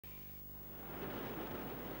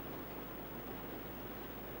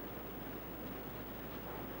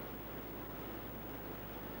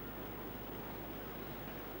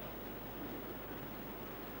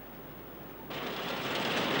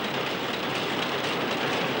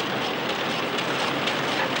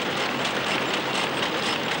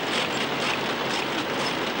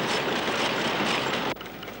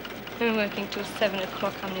been working till 7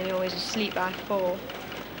 o'clock. I'm nearly always asleep by 4.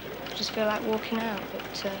 I just feel like walking out,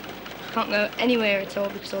 but I can't go anywhere at all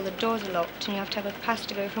because all the doors are locked and you have to have a pass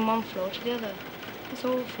to go from one floor to the other. It's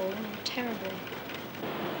awful, terrible.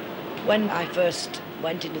 When I first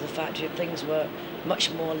went into the factory, things were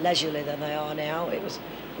much more leisurely than they are now. It was,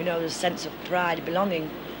 you know, the sense of pride belonging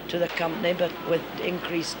to the company, but with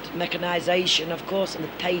increased mechanisation, of course, and the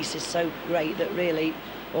pace is so great that really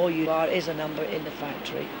all you are is a number in the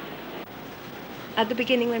factory. At the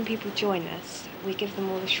beginning, when people join us, we give them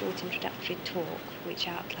all a short introductory talk which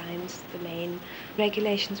outlines the main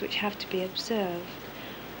regulations which have to be observed.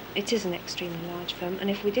 It is an extremely large firm, and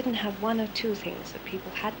if we didn't have 1 or 2 things that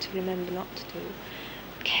people had to remember not to do,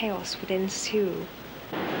 chaos would ensue.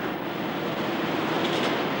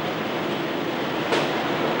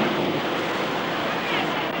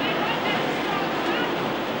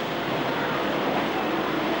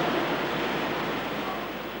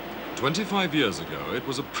 "25 years ago, it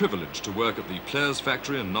was a privilege to work at the Players'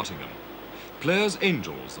 factory in Nottingham. Players'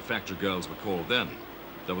 Angels, the factory girls were called then.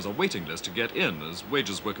 There was a waiting list to get in, as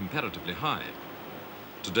wages were comparatively high.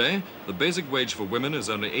 Today, the basic wage for women is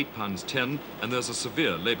only £8.10, and there's a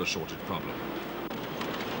severe labour shortage problem.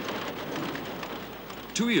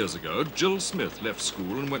 2 years ago, Jill Smith left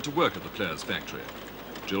school and went to work at the Players' factory.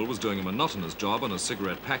 Jill was doing a monotonous job on a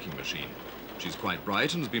cigarette packing machine. She's quite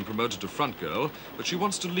bright and has been promoted to front girl, but she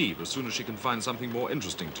wants to leave as soon as she can find something more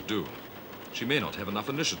interesting to do. She may not have enough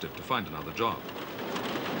initiative to find another job.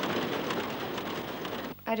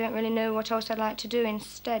 I don't really know what else I'd like to do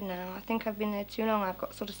instead now. I think I've been there too long. I've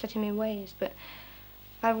got sort of set in my ways, but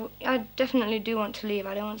I definitely do want to leave.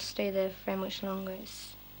 I don't want to stay there very much longer.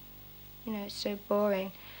 It's, you know, it's so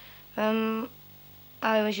boring. I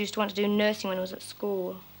always used to want to do nursing when I was at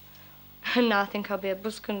school. And now I think I'll be a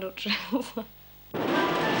bus conductor.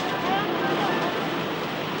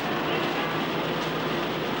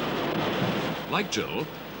 Like Jill,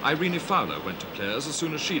 Irene Fowler went to Players as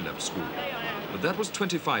soon as she left school. But that was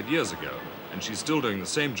 25 years ago, and she's still doing the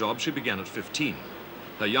same job she began at 15.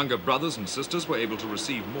 Her younger brothers and sisters were able to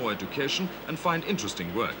receive more education and find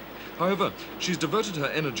interesting work. However, she's devoted her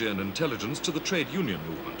energy and intelligence to the trade union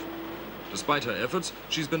movement. Despite her efforts,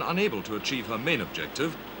 she's been unable to achieve her main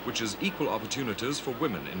objective, which is equal opportunities for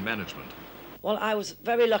women in management. Well, I was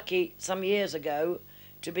very lucky some years ago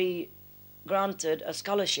to be granted a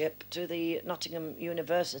scholarship to the Nottingham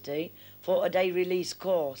University for a day release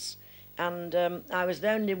course. And I was the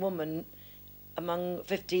only woman among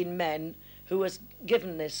 15 men who was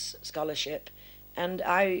given this scholarship. And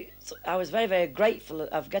I was very, very grateful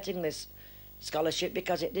of getting this scholarship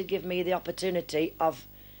because it did give me the opportunity of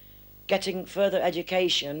getting further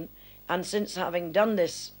education. And since having done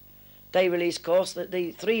this day release course, that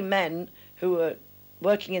the 3 men who were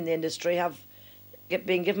working in the industry have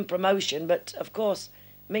been given promotion. But of course,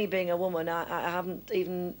 me being a woman, hasn't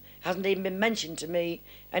even been mentioned to me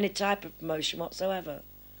any type of promotion whatsoever.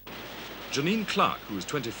 Janine Clark, who is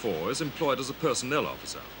 24, is employed as a personnel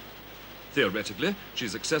officer. Theoretically,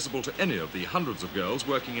 she's accessible to any of the hundreds of girls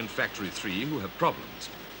working in Factory 3 who have problems.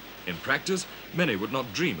 In practice, many would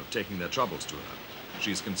not dream of taking their troubles to her.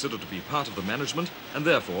 She's considered to be part of the management, and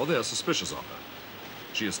therefore they are suspicious of her.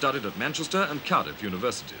 She has studied at Manchester and Cardiff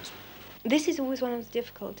universities. This is always one of the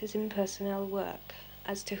difficulties in personnel work,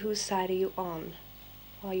 as to whose side are you on.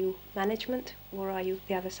 Are you management, or are you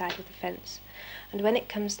the other side of the fence? And when it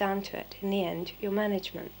comes down to it, in the end, you're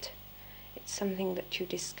management. It's something that you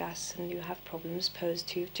discuss and you have problems posed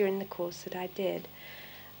to you during the course that I did.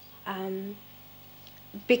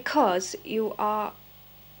 Because you are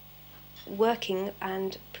working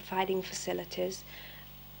and providing facilities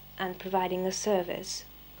and providing a service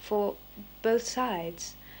for both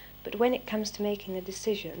sides. But when it comes to making a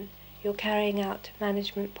decision, you're carrying out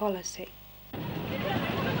management policy.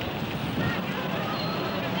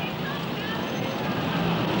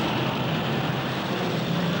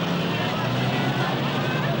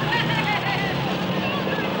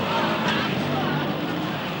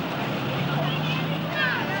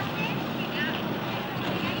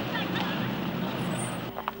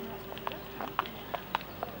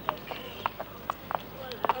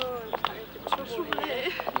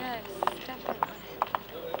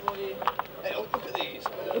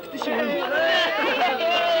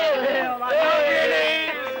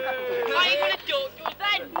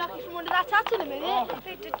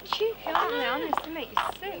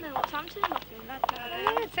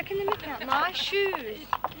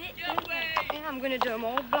 I'm going to do them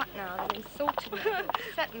all black now. They've insulted me.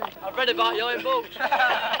 Upset me. I've read about you in books.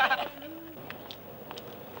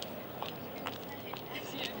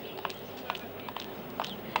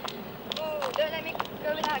 Oh, don't let me...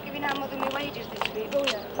 go without giving our mother my wages this week, will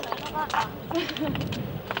you? Not like that.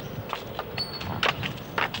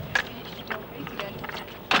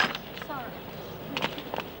 Sorry.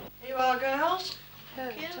 Here you are, girls.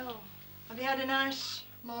 Thank you. Have you had a nice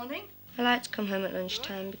morning? I like to come home at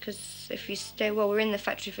lunchtime because if you stay, well, we're in the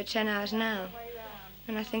factory for 10 hours now.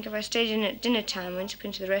 And I think if I stayed in at dinner time and took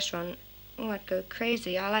into the restaurant, oh, I'd go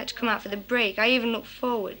crazy. I like to come out for the break. I even look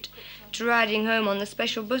forward to riding home on the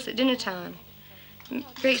special bus at dinner time. It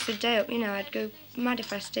breaks the day up, you know. I'd go mad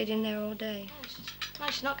if I stayed in there all day. No,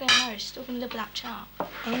 she's not getting married. She's still going to live with that chap.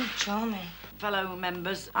 Oh, charming. Fellow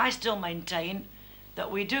members, I still maintain that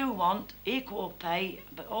we do want equal pay,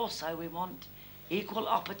 but also we want equal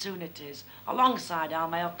opportunities alongside our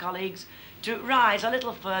male colleagues to rise a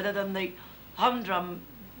little further than the humdrum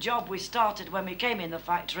job we started when we came in the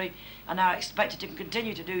factory and are expected to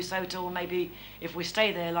continue to do so till maybe, if we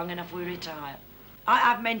stay there long enough, we retire. I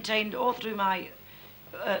have maintained all through my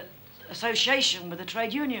association with the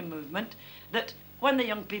trade union movement that when the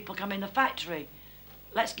young people come in the factory,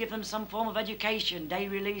 let's give them some form of education, day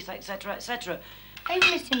release, etc., etc. Are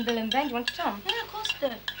you missing Bill and Ben? Do you want to come? Yeah, of course I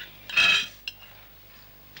do.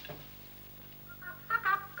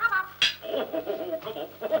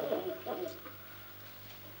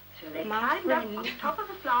 My friend. On top of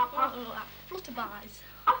the flower pot. Oh, that flutterby's.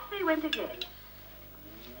 Off they went again.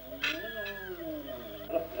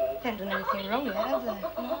 They haven't done anything wrong yet, have they?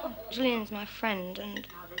 No. Julian's my friend, and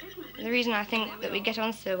the reason I think that we get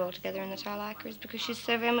on so well together and that I like her is because she's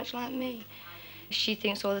so very much like me. She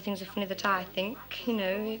thinks all the things are funny that I think. You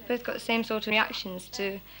know, we've both got the same sort of reactions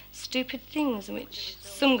to stupid things, which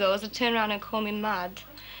some girls would turn around and call me mad.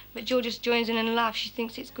 But Jo just joins in and laughs. She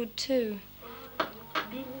thinks it's good too.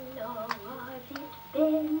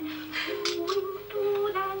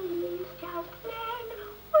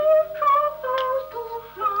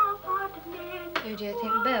 Who do you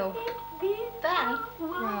think, Bill? Ben?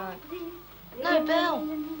 Right. No, Bill.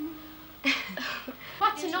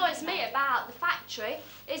 What annoys me about the factory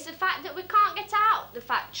is the fact that we can't get out the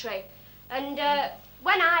factory. And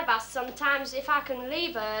when I've asked sometimes if I can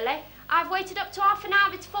leave early, I've waited up to half an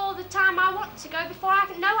hour before the time I want to go before I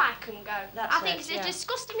know I can go. I think it's a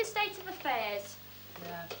disgusting state of affairs.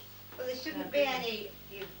 Yeah. Well, there shouldn't be any,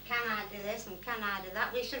 you can I do this and can I do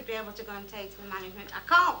that. We should be able to go and take to the management. I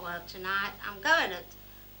can't work tonight. I'm going at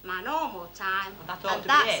my normal time. Well, that ought and to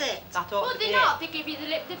that's be it. That ought Well, to they're be not. They give you the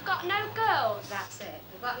lip. They've got no girls. That's it.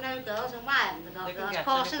 They've got no girls, and why haven't they got They can girls? get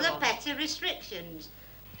Because a of the little one. petty restrictions.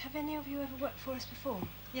 Have any of you ever worked for us before?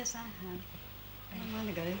 Yes, I have. A while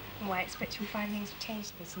ago. Well, I expect you'll find things have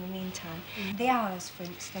changed a bit in the meantime. The hours, for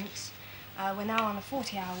instance, we're now on a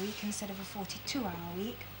 40-hour week instead of a 42-hour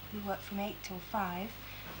week. We work from 8 till 5,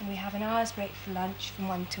 and we have an hour's break for lunch from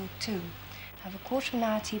 1 till 2. Have a quarter of an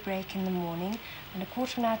hour tea break in the morning and a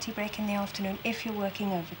quarter of an hour tea break in the afternoon if you're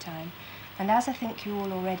working overtime. And as I think you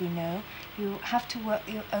all already know, you have to work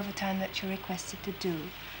the overtime that you're requested to do.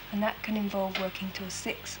 And that can involve working till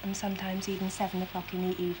 6 and sometimes even 7 o'clock in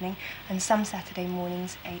the evening, and some Saturday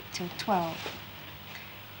mornings 8 till 12.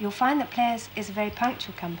 You'll find that Players is a very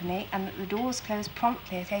punctual company and that the doors close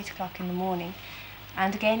promptly at 8 o'clock in the morning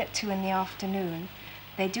and again at 2 in the afternoon.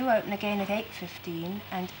 They do open again at 8:15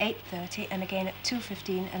 and 8:30 and again at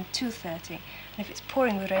 2:15 and 2:30. And if it's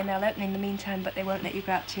pouring with rain, they'll open in the meantime, but they won't let you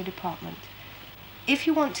go out to your department. If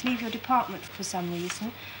you want to leave your department for some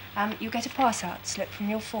reason, you get a pass-out slip from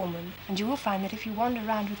your foreman, and you will find that if you wander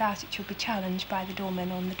around without it, you'll be challenged by the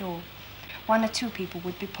doormen on the door. 1 or 2 people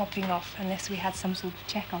would be popping off unless we had some sort of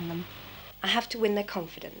check on them. I have to win their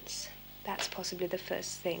confidence. That's possibly the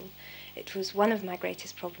first thing. It was one of my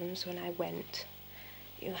greatest problems when I went.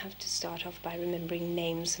 You have to start off by remembering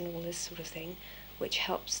names and all this sort of thing, which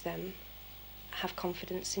helps them have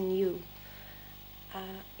confidence in you.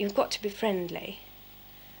 You've got to be friendly,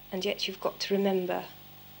 and yet you've got to remember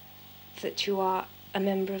that you are a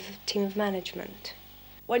member of a team of management.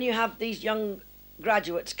 When you have these young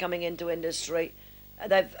graduates coming into industry,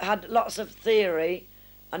 they've had lots of theory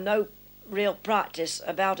and no real practice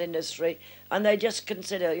about industry, and they just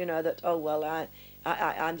consider, you know, that, oh, well,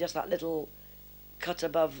 I'm just that little cut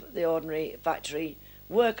above the ordinary factory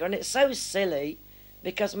worker. And it's so silly,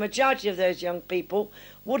 because the majority of those young people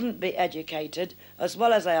wouldn't be educated as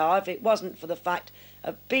well as they are if it wasn't for the fact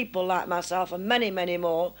of people like myself and many, many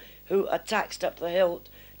more who are taxed up the hilt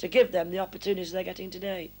to give them the opportunities they're getting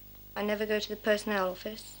today. I never go to the personnel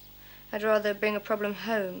office. I'd rather bring a problem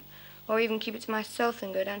home or even keep it to myself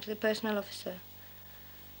than go down to the personnel officer.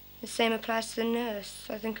 The same applies to the nurse.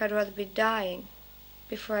 I think I'd rather be dying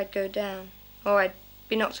before I'd go down. Or I'd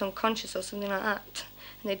be knocked unconscious or something like that,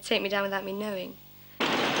 and they'd take me down without me knowing.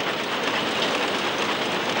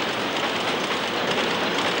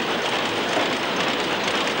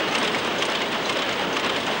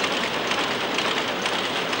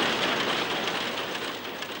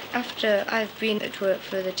 After I've been at work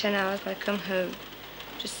for the 10 hours, I come home,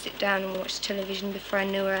 just sit down and watch television. Before I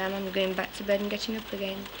know where I am, I'm going back to bed and getting up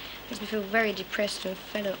again. It makes me feel very depressed and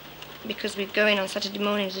fed up, because we go in on Saturday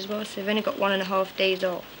mornings as well, so I've only got 1.5 days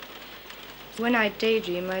off. When I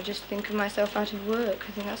daydream, I just think of myself out of work.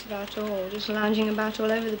 I think that's about all, just lounging about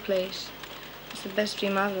all over the place. It's the best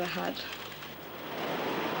dream I've ever had.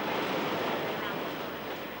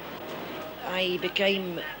 I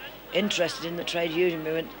became interested in the trade union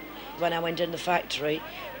movement when I went in the factory,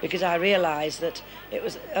 because I realised that it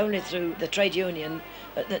was only through the trade union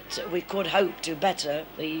that we could hope to better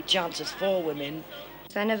the chances for women.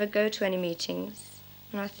 I never go to any meetings,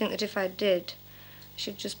 and I think that if I did, I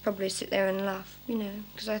should just probably sit there and laugh, you know,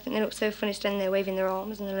 because I think they look so funny standing there waving their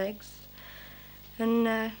arms and their legs.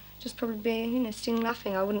 And just probably be, you know, sitting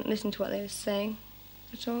laughing. I wouldn't listen to what they were saying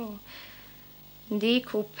at all. And the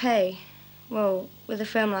equal pay, well, with a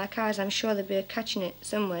firm like ours, I'm sure there'd be a catch in it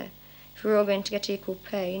somewhere. If we were all going to get equal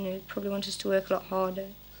pay, you know, they'd probably want us to work a lot harder.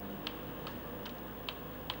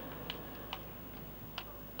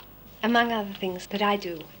 Among other things that I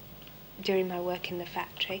do during my work in the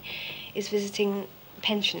factory is visiting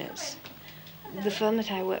pensioners. The firm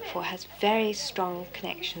that I work for has very strong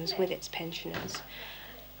connections with its pensioners.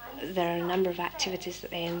 There are a number of activities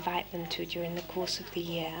that they invite them to during the course of the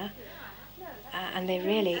year, and they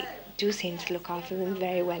really do seem to look after them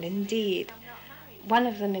very well indeed. One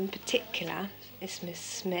of them in particular is Miss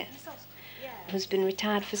Smith, who's been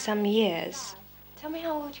retired for some years. Tell me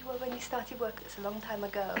how old you were when you started work. It's a long time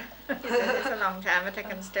ago. It's a long time, but I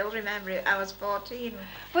can still remember it. I was 14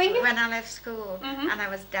 when I left school, and I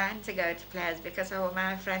was dying to go to Players because all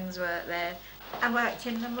my friends worked there. I worked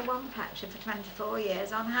in number 1 factory for 24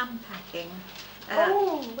 years on hand packing,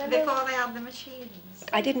 before they had the machines.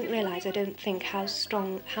 I didn't realise, I don't think,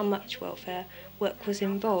 how much welfare work was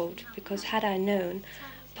involved, because had I known,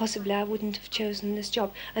 possibly I wouldn't have chosen this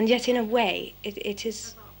job. And yet, in a way, it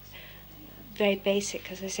is very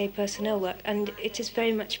basic, as I say, personnel work, and it is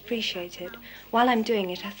very much appreciated. While I'm doing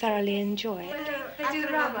it, I thoroughly enjoy it. They do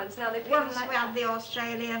the round ones now. Once we had the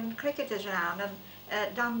Australian cricketers round, and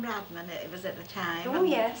Don Bradman, it was at the time. Oh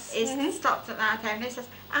yes. He stopped at my time and he says,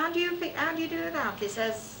 how do you do that? He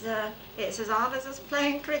says, it's as hard as us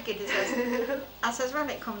playing cricket. He says, I says, well,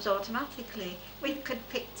 it comes automatically. We could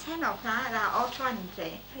pick 10 up like that, or 20.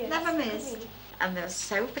 Yes. Never missed. And they were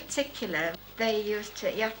so particular. They used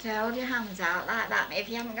to, you have to hold your hands out like that. If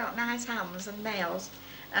you haven't got nice hands and nails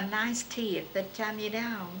and nice teeth, they'd turn you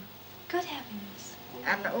down. Good heavens.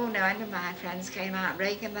 And no end of my friends came out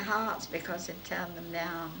breaking their hearts because it turned them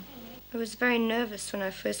down. I was very nervous when I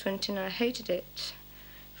first went in. I hated it.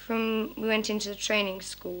 We went into the training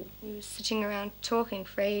school. We were sitting around talking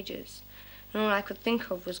for ages, and all I could think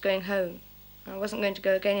of was going home. I wasn't going to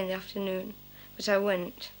go again in the afternoon, but I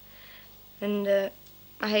went. And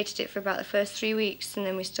I hated it for about the first 3 weeks, and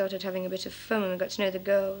then we started having a bit of fun and we got to know the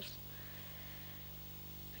girls.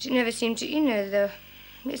 But it never seemed to, you know,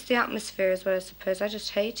 it's the atmosphere as well, I suppose. I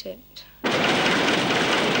just hate it.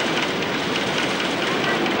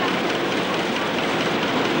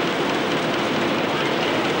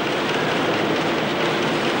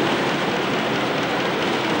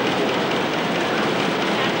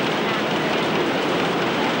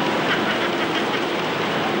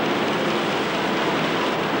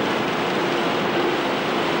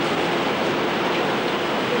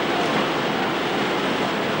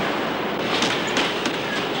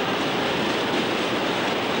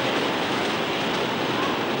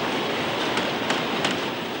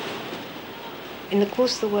 In the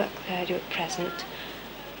course of the work that I do at present,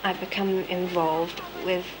 I become involved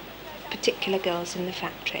with particular girls in the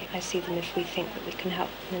factory. I see them if we think that we can help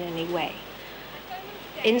them in any way,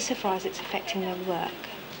 insofar as it's affecting their work.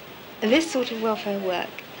 This sort of welfare work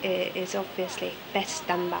is obviously best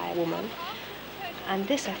done by a woman, and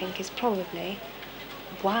this, I think, is probably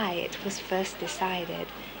why it was first decided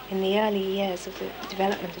in the early years of the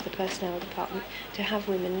development of the personnel department to have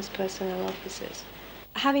women as personnel officers.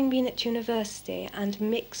 Having been at university and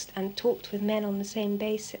mixed and talked with men on the same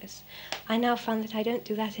basis, I now find that I don't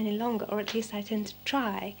do that any longer, or at least I tend to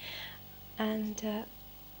try, and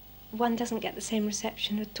one doesn't get the same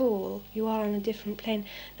reception at all. You are on a different plane.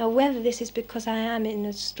 Now, whether this is because I am in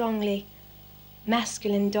a strongly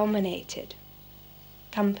masculine-dominated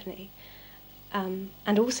company,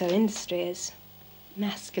 and also industry is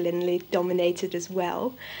masculinely dominated as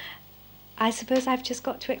well, I suppose I've just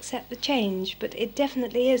got to accept the change, but it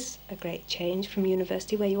definitely is a great change from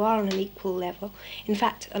university, where you are on an equal level. In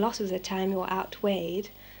fact, a lot of the time you're outweighed,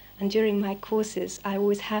 and during my courses I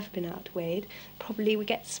always have been outweighed. Probably we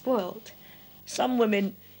get spoilt. Some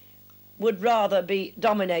women would rather be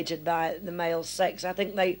dominated by the male sex. I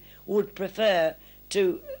think they would prefer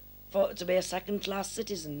to be a second-class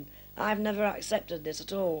citizen. I've never accepted this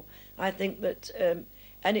at all. I think that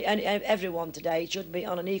everyone today should be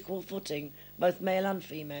on an equal footing, both male and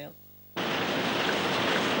female.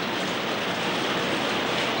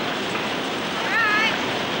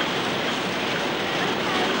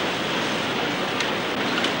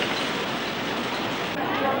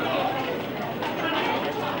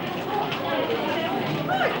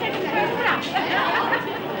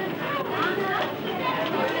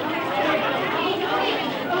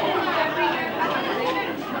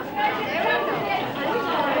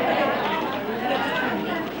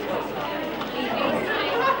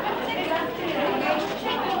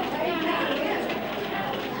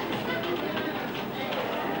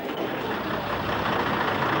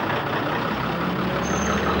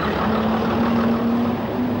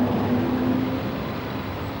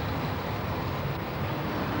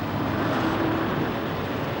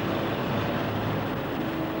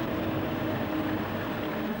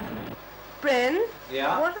 Bryn?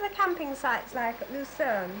 Yeah? What are the camping sites like at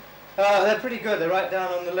Lucerne? They're pretty good. They're right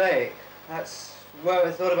down on the lake. That's where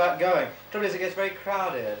we thought about going. Trouble is, it gets very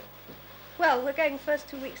crowded. Well, we're going first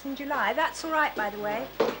 2 weeks in July. That's all right, by the way.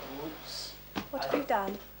 Oops. What have you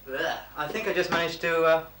done? Blech. I think I just managed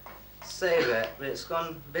to save it, but it's gone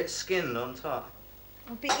a bit skinned on top.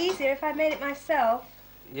 It'd be easier if I made it myself.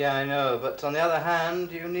 Yeah, I know, but on the other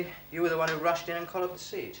hand, you were the one who rushed in and collared the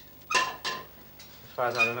seat. As far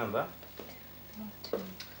as I remember.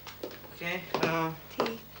 Okay.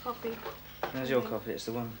 Tea, coffee. There's your coffee. It's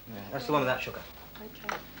the one. Yeah, that's the one with that sugar.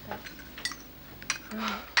 Okay.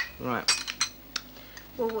 Right.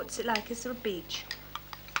 Well, what's it like? Is there a beach?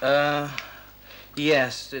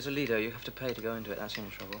 Yes, there's a Lido. You have to pay to go into it. That's the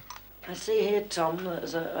only trouble. I see here, Tom,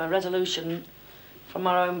 there's a resolution from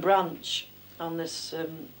our own branch on this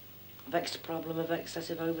vexed problem of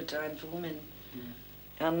excessive overtime for women.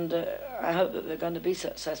 And I hope that they're going to be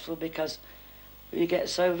successful, because we get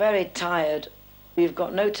so very tired. We've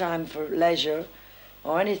got no time for leisure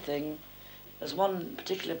or anything. There's one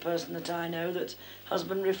particular person that I know that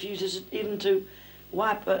husband refuses even to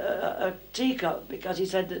wipe a teacup, because he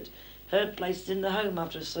said that her place is in the home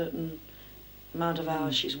after a certain amount of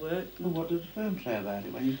hours she's worked. Well, what did the firm say about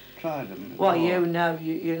it when you tried them? Well, you know,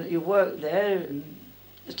 you work there, and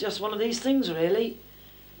it's just one of these things, really.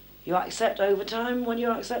 You accept overtime when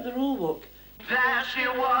you accept the rule book. There she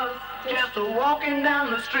was, just walking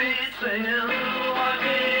down the street singing, got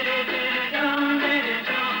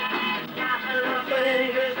her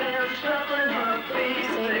fingers and shuffling her feet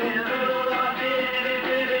singing,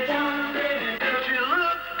 she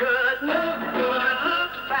looked good,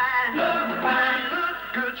 looked fine,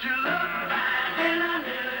 looked good, she looked fine, and I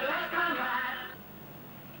knew it was my right.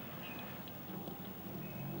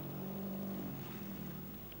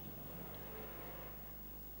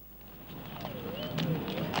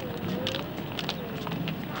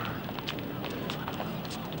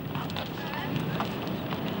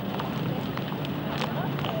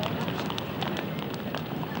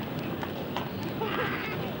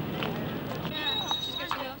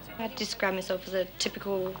 I'd describe myself as a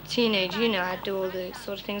typical teenager, you know. I'd do all the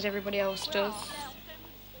sort of things everybody else does.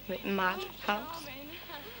 A bit mad, perhaps.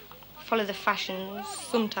 Follow the fashions,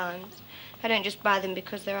 sometimes. I don't just buy them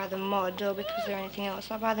because they're either mod or because they're anything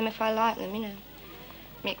else. I buy them if I like them, you know.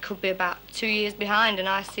 I mean, it could be about 2 years behind and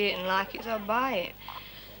I see it and like it, so I'll buy it.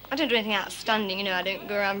 I don't do anything outstanding, you know. I don't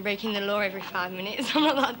go around breaking the law every 5 minutes. I'm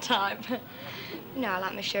not that type. You know, I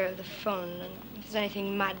like my share of the fun, and if there's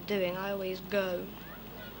anything mad doing, I always go.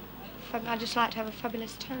 I just like to have a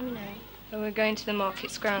fabulous time, you know. And we're going to the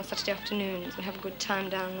Market Square on Saturday afternoons and have a good time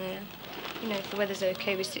down there. You know, if the weather's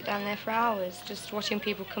okay, we sit down there for hours, just watching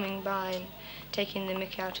people coming by and taking the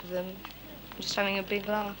mick out of them, and just having a big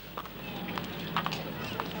laugh.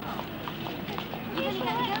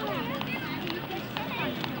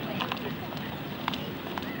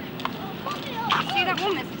 See that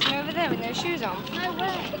woman sitting over there with no shoes on? No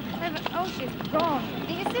way. Oh, she's gone.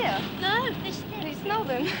 Did you see her? No. Did you smell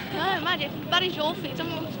them? No, man, if bad as your feet, I'm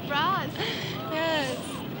not surprised. Yes.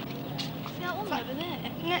 See that woman over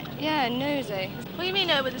there? Yeah, nosy. What do you mean,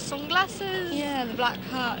 her with the sunglasses? Yeah, the black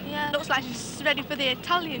hat. Yeah, looks like she's ready for the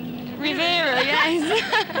Italian. Riviera,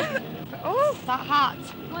 yes. Oh, that hat.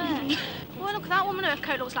 Where? Well, look at that woman, her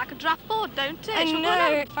coat looks like a draft board, don't it? I She'll go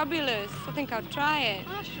know, down. fabulous. I think I'll try it.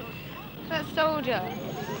 I should. That soldier.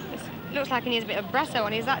 Looks like he needs a bit of bresso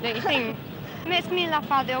on his hat, don't you think? It makes me laugh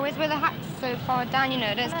how they always wear the hats so far down, you know.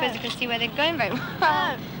 I don't suppose you can see where they're going very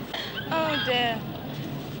well. Oh, dear. I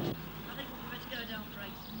think we'd better go down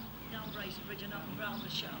Bracebridge and up and round the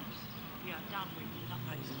shops. Yeah, downwind, not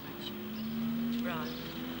race. Right.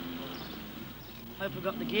 Hope we've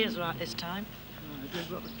got the gears right this time. Right, we've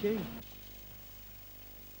got the key.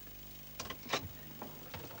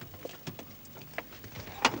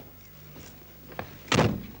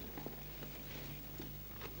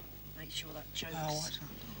 Make sure that chokes. Oh, what's that?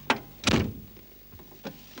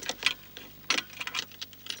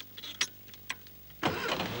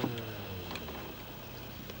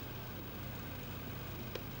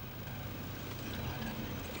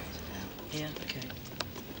 Yeah, okay.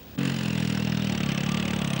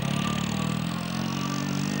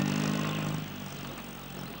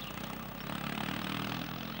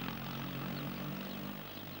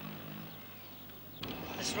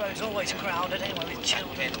 This road's always crowded anyway with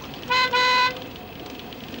children.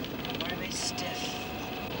 Very stiff.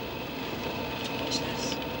 Watch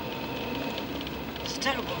this. It's a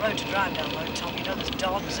terrible road to drive down though, Tom. You know, there's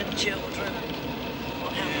dogs and children and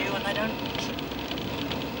what have you, and they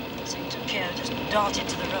don't seem to care, just dart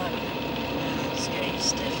into the road. It's getting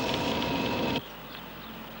stiff.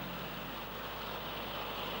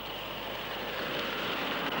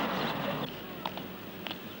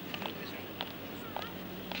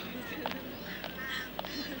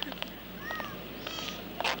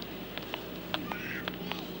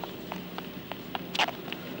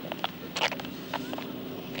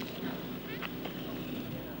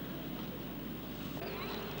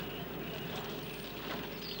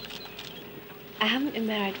 I haven't been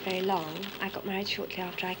married very long. I got married shortly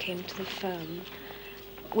after I came to the firm.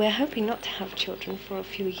 We're hoping not to have children for a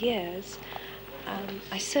few years.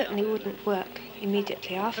 I certainly wouldn't work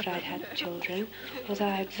immediately after I'd had children, although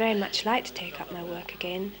I'd very much like to take up my work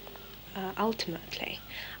again, ultimately.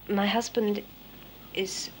 My husband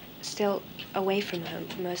is still away from home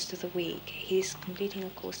for most of the week. He's completing a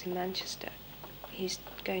course in Manchester. He's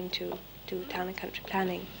going to do town and country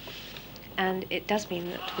planning. And it does mean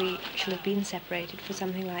that we shall have been separated for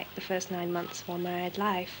something like the first 9 months of our married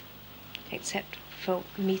life, except for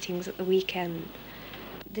meetings at the weekend.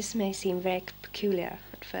 This may seem very peculiar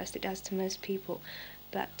at first, it does to most people,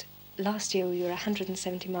 but last year we were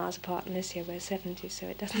 170 miles apart and this year we're 70, so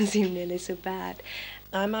it doesn't seem nearly so bad.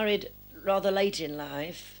 I married rather late in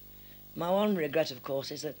life. My one regret, of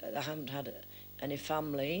course, is that I haven't had any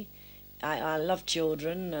family. I love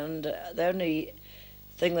children, and the only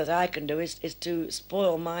thing that I can do is to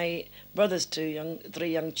spoil my brother's three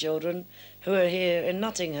young children who are here in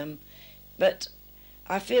Nottingham. But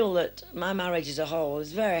I feel that my marriage as a whole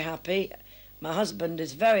is very happy. My husband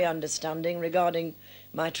is very understanding regarding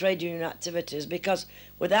my trade union activities, because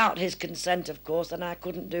without his consent, of course, then I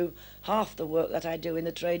couldn't do half the work that I do in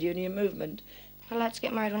the trade union movement. I'd like to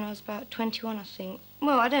get married when I was about 21, I think.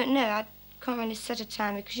 Well, I don't know. I can't really set a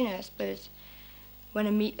time because, you know, I suppose when I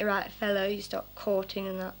meet the right fellow, you start courting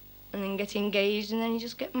and that, and then get engaged, and then you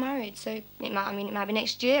just get married. So it might be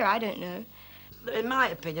next year. I don't know. In my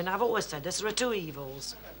opinion, I've always said this: there are two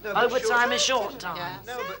evils: overtime and short time. Yeah.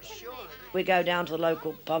 No, but surely. We go down to the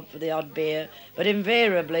local pub for the odd beer, but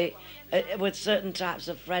invariably, with certain types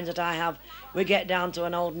of friends that I have, we get down to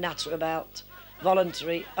an old natter about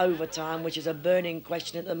voluntary overtime, which is a burning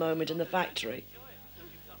question at the moment in the factory.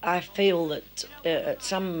 I feel that at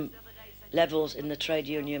some levels in the trade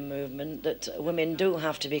union movement that women do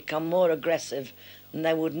have to become more aggressive than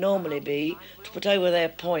they would normally be to put over their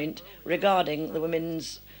point regarding the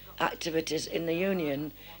women's activities in the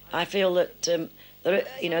union. I feel that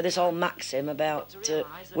this whole maxim about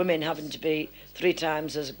women having to be 3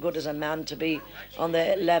 times as good as a man to be on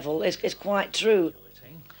their level is quite true.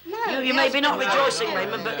 No, you may be not rejoicing,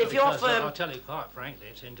 Raymond, but if your firm... I'll tell you quite frankly,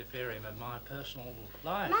 it's interfering with my personal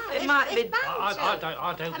life. No, it might be...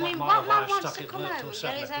 I don't want my wife stuck at work till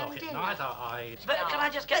 7 o'clock at night. But can I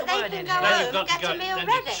just get a word in here? Then you've got to go,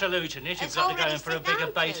 then saluting it, you've got to go in for a bigger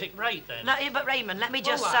basic rate then. No, but Raymond, let me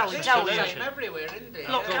just tell you. Everywhere, isn't it?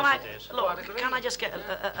 Look, can I just get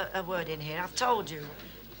a word in here? I've told you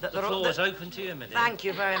that the floor is open to you, Minnie. Thank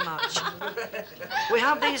you very much. We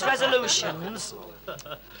have these resolutions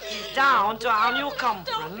down to our annual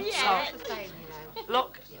conference.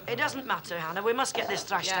 Look, it doesn't matter, Hannah. We must get this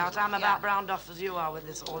thrashed out. I'm about browned off as you are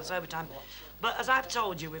with all this overtime. But as I've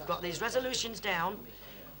told you, we've got these resolutions down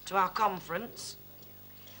to our conference,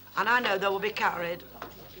 and I know they will be carried,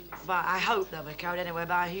 but I hope they'll be carried anyway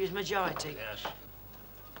by a huge majority. Yes.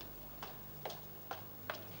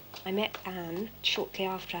 I met Anne shortly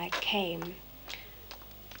after I came.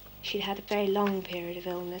 She'd had a very long period of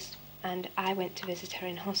illness, and I went to visit her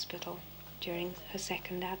in hospital during her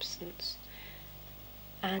second absence.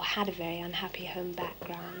 Anne had a very unhappy home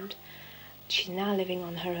background. She's now living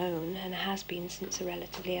on her own and has been since a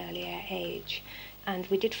relatively early age, and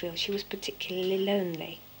we did feel she was particularly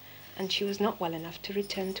lonely, and she was not well enough to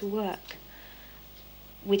return to work.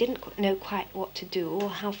 We didn't know quite what to do or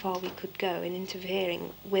how far we could go in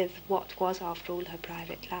interfering with what was, after all, her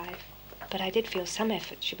private life. But I did feel some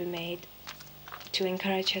effort should be made to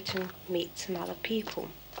encourage her to meet some other people.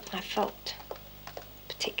 I felt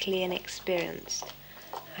particularly inexperienced,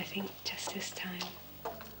 I think, just this time.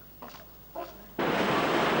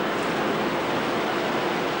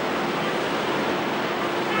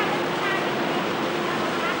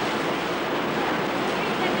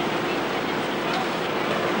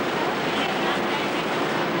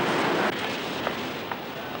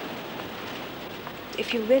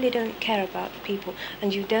 If you really don't care about people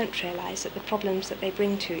and you don't realise that the problems that they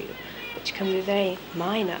bring to you, which can be very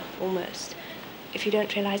minor almost, if you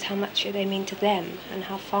don't realise how much they mean to them and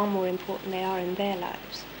how far more important they are in their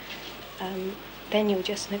lives, then you're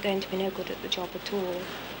just not going to be no good at the job at all.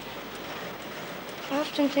 I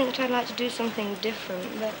often think I'd like to do something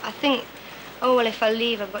different, but I think, oh well, if I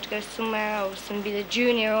leave I've got to go somewhere else and be the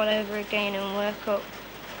junior all over again and work up,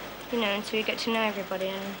 you know, until you get to know everybody,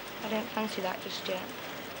 and I don't fancy that just yet.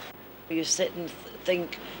 You sit and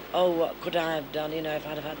think, oh, what could I have done, you know, if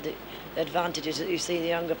I'd have had the advantages that you see the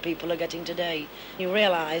younger people are getting today. You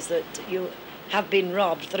realise that you have been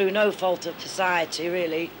robbed through no fault of society,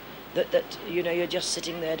 really, that you know, you're just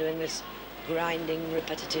sitting there doing this grinding,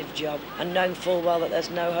 repetitive job and knowing full well that there's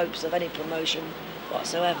no hopes of any promotion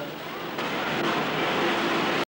whatsoever.